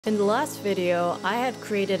In the last video, I had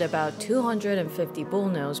created about 250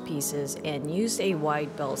 bullnose pieces and used a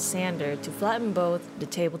wide belt sander to flatten both the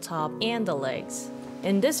tabletop and the legs.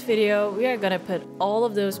 In this video, we are gonna put all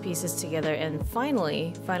of those pieces together and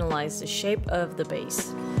finally finalize the shape of the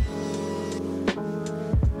base.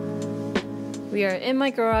 We are in my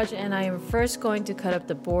garage and I am first going to cut up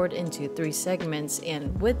the board into 3 segments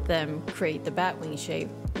and with them create the batwing shape.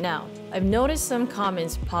 Now, I've noticed some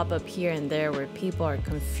comments pop up here and there where people are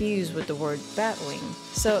confused with the word batwing.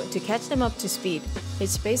 So to catch them up to speed,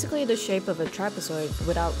 it's basically the shape of a trapezoid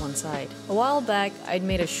without one side. A while back, I'd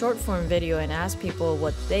made a short form video and asked people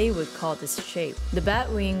what they would call this shape. The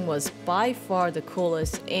batwing was by far the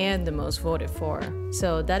coolest and the most voted for.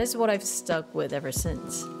 So that is what I've stuck with ever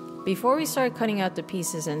since. Before we start cutting out the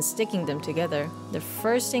pieces and sticking them together, the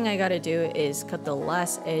first thing I gotta do is cut the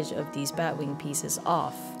last edge of these batwing pieces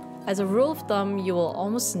off. As a rule of thumb, you will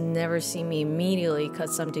almost never see me immediately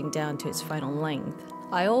cut something down to its final length.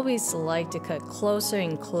 I always like to cut closer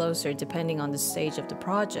and closer depending on the stage of the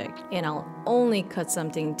project, and I'll only cut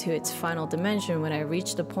something to its final dimension when I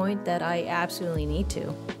reach the point that I absolutely need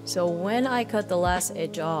to. So when I cut the last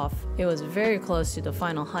edge off, it was very close to the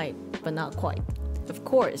final height, but not quite. Of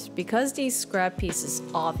course, because these scrap pieces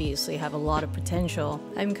obviously have a lot of potential,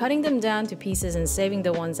 I'm cutting them down to pieces and saving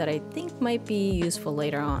the ones that I think might be useful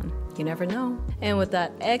later on. You never know. And with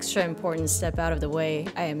that extra important step out of the way,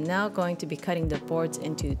 I am now going to be cutting the boards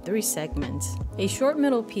into 3 segments. A short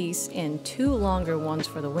middle piece and 2 longer ones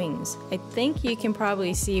for the wings. I think you can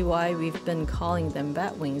probably see why we've been calling them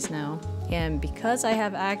bat wings now. And because I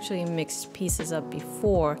have actually mixed pieces up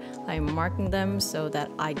before, I'm marking them so that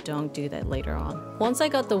I don't do that later on. Once I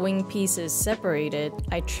got the wing pieces separated,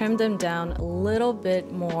 I trimmed them down a little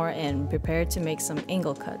bit more and prepared to make some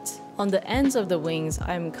angle cuts. On the ends of the wings,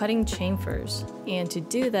 I'm cutting chamfers, and to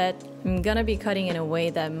do that, I'm gonna be cutting in a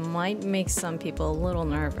way that might make some people a little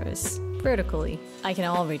nervous. Vertically, I can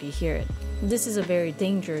already hear it. This is a very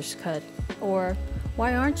dangerous cut, or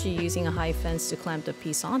why aren't you using a high fence to clamp the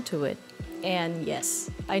piece onto it? And yes,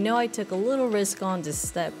 I know I took a little risk on this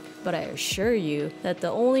step, but I assure you that the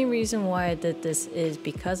only reason why I did this is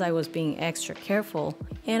because I was being extra careful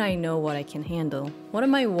and I know what I can handle. One of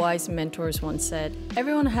my wise mentors once said,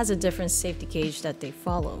 everyone has a different safety gauge that they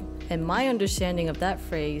follow. And my understanding of that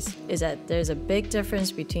phrase is that there's a big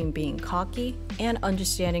difference between being cocky and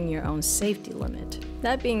understanding your own safety limit.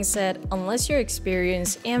 That being said, unless you're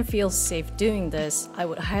experienced and feel safe doing this, I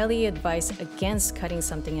would highly advise against cutting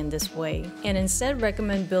something in this way, and instead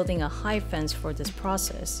recommend building a high fence for this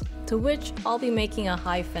process, to which I'll be making a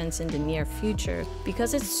high fence in the near future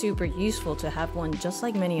because it's super useful to have one just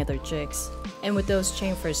like many other jigs. And with those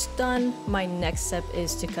chamfers done, my next step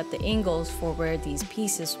is to cut the angles for where these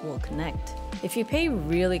pieces will connect. If you pay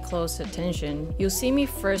really close attention, you'll see me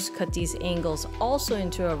first cut these angles also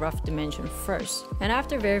into a rough dimension first. And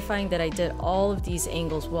after verifying that I did all of these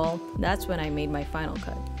angles well, that's when I made my final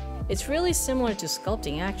cut. It's really similar to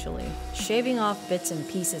sculpting actually, shaving off bits and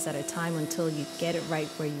pieces at a time until you get it right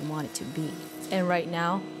where you want it to be. And right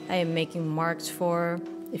now, I am making marks for,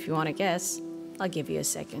 if you want to guess, I'll give you a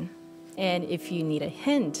second. And if you need a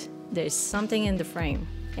hint, there's something in the frame.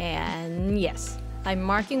 And yes, I'm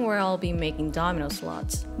marking where I'll be making domino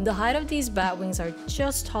slots. The height of these bat wings are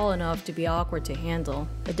just tall enough to be awkward to handle.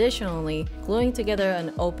 Additionally, gluing together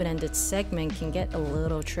an open-ended segment can get a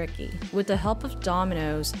little tricky. With the help of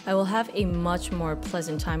dominoes, I will have a much more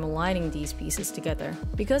pleasant time aligning these pieces together.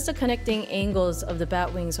 Because the connecting angles of the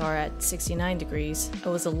bat wings are at 69 degrees, I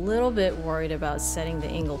was a little bit worried about setting the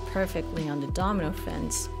angle perfectly on the domino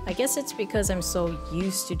fence. I guess it's because I'm so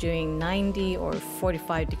used to doing 90 or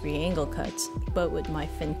 45 degree angle cuts, but with my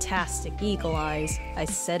fantastic eagle eyes, I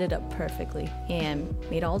set it up perfectly and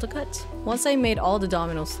made all the cuts. Once I made all the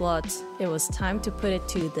domino slots, it was time to put it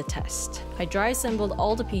to the test. I dry assembled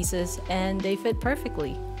all the pieces and they fit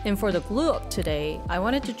perfectly. And for the glue up today, I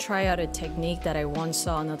wanted to try out a technique that I once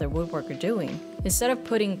saw another woodworker doing. Instead of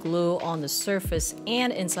putting glue on the surface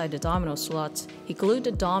and inside the domino slots, he glued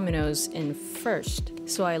the dominoes in first.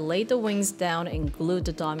 So I laid the wings down and glued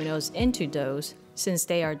the dominoes into those, since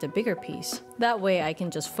they are the bigger piece. That way I can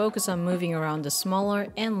just focus on moving around the smaller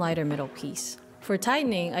and lighter middle piece. For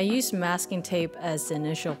tightening, I used masking tape as the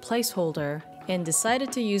initial placeholder and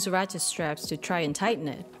decided to use ratchet straps to try and tighten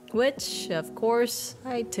it. which of course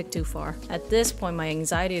I took too far. At this point my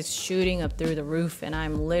anxiety is shooting up through the roof and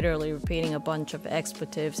I'm literally repeating a bunch of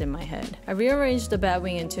expletives in my head. I rearranged the bat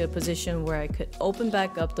wing into a position where I could open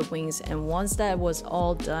back up the wings, and once that was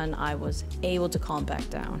all done I was able to calm back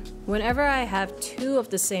down. Whenever I have two of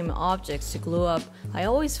the same objects to glue up, I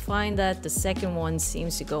always find that the second one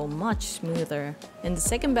seems to go much smoother, and the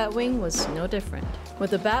second bat wing was no different.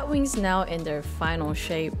 With the bat wings now in their final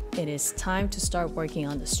shape, it is time to start working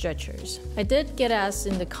on the stretchers. I did get asked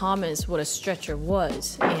in the comments what a stretcher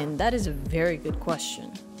was, and that is a very good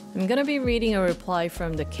question. I'm gonna be reading a reply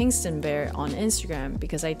from the Kingston Bear on Instagram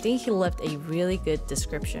because I think he left a really good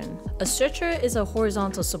description. A stretcher is a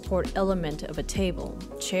horizontal support element of a table,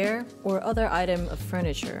 chair, or other item of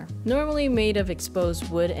furniture, normally made of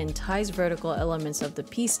exposed wood and ties vertical elements of the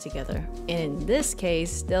piece together. And in this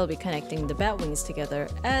case, they'll be connecting the bat wings together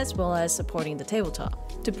as well as supporting the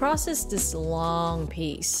tabletop. To process this long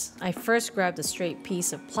piece, I first grabbed a straight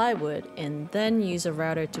piece of plywood and then used a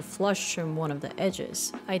router to flush trim one of the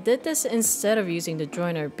edges. I did this instead of using the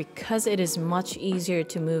joiner because it is much easier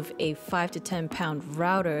to move a 5 to 10 pound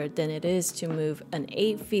router than it is to move an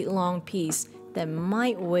 8 feet long piece that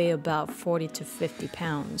might weigh about 40 to 50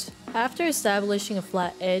 pounds. After establishing a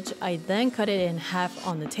flat edge, I then cut it in half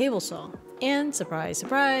on the table saw. And surprise,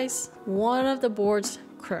 surprise, one of the boards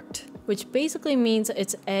crooked, which basically means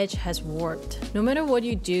its edge has warped. No matter what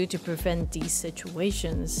you do to prevent these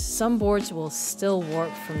situations, some boards will still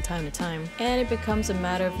warp from time to time, and it becomes a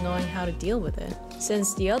matter of knowing how to deal with it.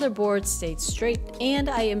 Since the other board stayed straight and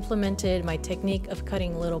I implemented my technique of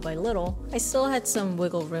cutting little by little, I still had some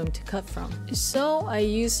wiggle room to cut from. So I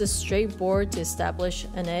used a straight board to establish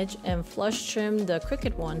an edge and flush trim the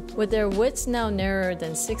crooked one, with their widths now narrower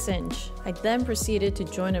than 6 inch. I then proceeded to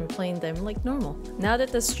join and plane them like normal. Now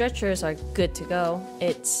that the stretchers are good to go,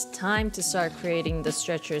 it's time to start creating the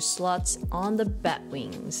stretcher slots on the bat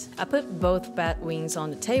wings. I put both bat wings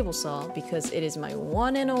on the table saw because it is my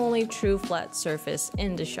one and only true flat surface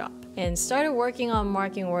in the shop, and started working on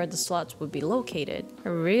marking where the slots would be located. I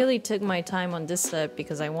really took my time on this step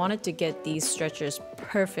because I wanted to get these stretchers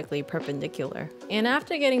perfectly perpendicular. And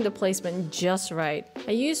after getting the placement just right,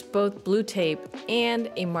 I used both blue tape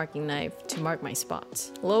and a marking knife to mark my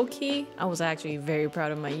spots. Low-key, I was actually very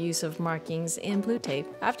proud of my use of markings and blue tape.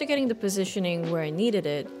 After getting the positioning where I needed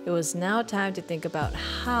it, it was now time to think about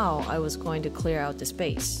how I was going to clear out the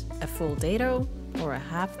space. A full dado or a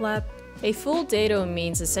half lap? A full dado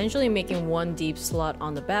means essentially making one deep slot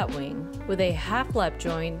on the bat wing. With a half lap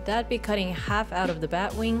joint, that'd be cutting half out of the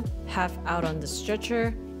bat wing, half out on the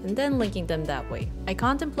stretcher, and then linking them that way. I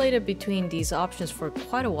contemplated between these options for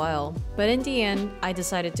quite a while, but in the end, I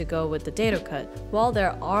decided to go with the dado cut. While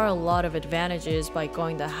there are a lot of advantages by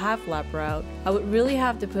going the half lap route, I would really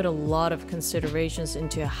have to put a lot of considerations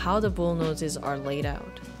into how the bull noses are laid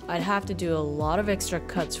out. I'd have to do a lot of extra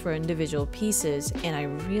cuts for individual pieces, and I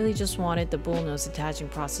really just wanted the bullnose attaching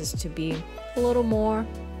process to be a little more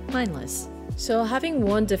mindless. So having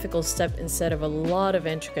one difficult step instead of a lot of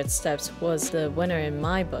intricate steps was the winner in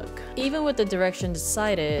my book. Even with the direction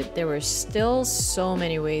decided, there were still so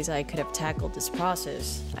many ways I could have tackled this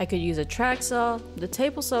process. I could use a track saw, the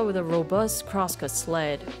table saw with a robust crosscut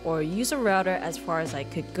sled, or use a router as far as I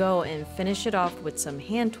could go and finish it off with some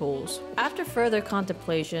hand tools. After further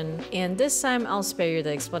contemplation, and this time I'll spare you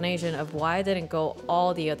the explanation of why I didn't go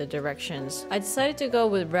all the other directions, I decided to go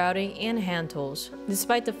with routing and hand tools,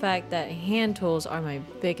 despite the fact that hand tools are my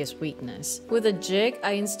biggest weakness. With a jig,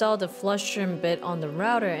 I installed a flush trim bit on the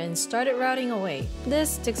router and started routing away.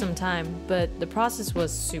 This took some time, but the process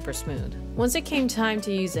was super smooth. Once it came time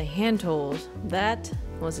to use the hand tools, that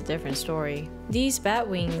was a different story. These bat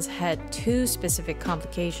wings had two specific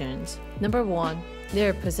complications. Number one,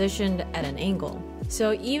 they're positioned at an angle.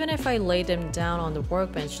 So even if I laid them down on the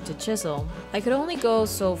workbench to chisel, I could only go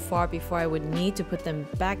so far before I would need to put them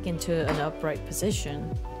back into an upright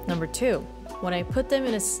position. Number two, when I put them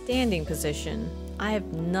in a standing position, I have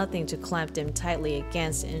nothing to clamp them tightly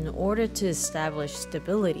against in order to establish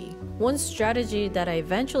stability. One strategy that I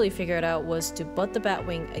eventually figured out was to butt the bat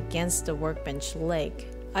wing against the workbench leg.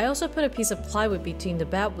 I also put a piece of plywood between the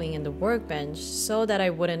bat wing and the workbench so that I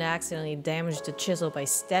wouldn't accidentally damage the chisel by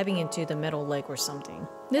stabbing into the metal leg or something.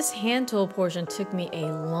 This hand tool portion took me a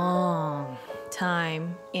long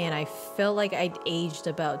time, and I felt like I'd aged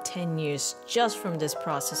about 10 years just from this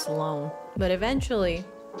process alone. But eventually,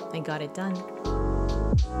 I got it done.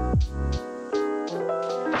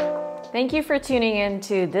 Thank you for tuning in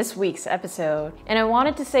to this week's episode. And I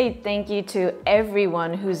wanted to say thank you to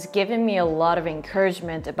everyone who's given me a lot of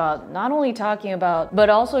encouragement about not only talking about, but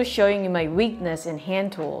also showing you my weakness in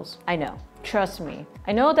hand tools. I know, Trust me,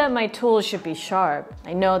 I know that my tools should be sharp.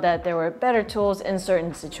 I know that there were better tools in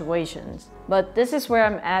certain situations. But this is where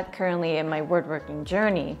I'm at currently in my woodworking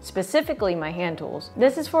journey, specifically my hand tools.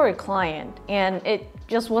 This is for a client, and it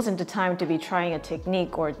just wasn't the time to be trying a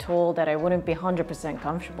technique or a tool that I wouldn't be 100%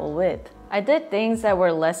 comfortable with. I did things that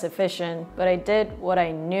were less efficient, but I did what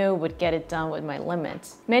I knew would get it done with my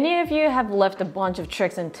limits. Many of you have left a bunch of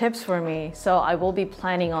tricks and tips for me, so I will be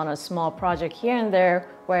planning on a small project here and there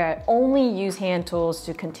where I only use hand tools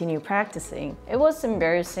to continue practicing. It was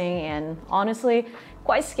embarrassing and honestly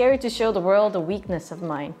quite scary to show the world a weakness of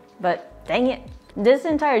mine, but dang it. This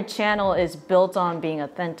entire channel is built on being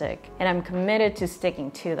authentic, and I'm committed to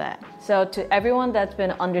sticking to that. So to everyone that's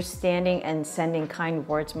been understanding and sending kind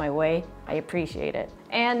words my way, I appreciate it.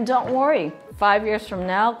 And don't worry, 5 years from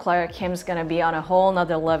now, Clara Kim's gonna be on a whole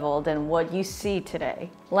nother level than what you see today.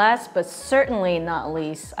 Last but certainly not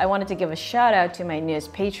least, I wanted to give a shout out to my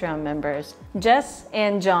newest Patreon members, Jess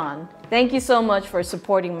and John. Thank you so much for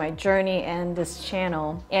supporting my journey and this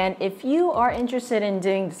channel. And if you are interested in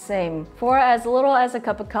doing the same for as little as a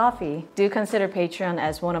cup of coffee, do consider Patreon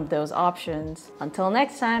as one of those options. Until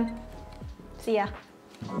next time, see ya.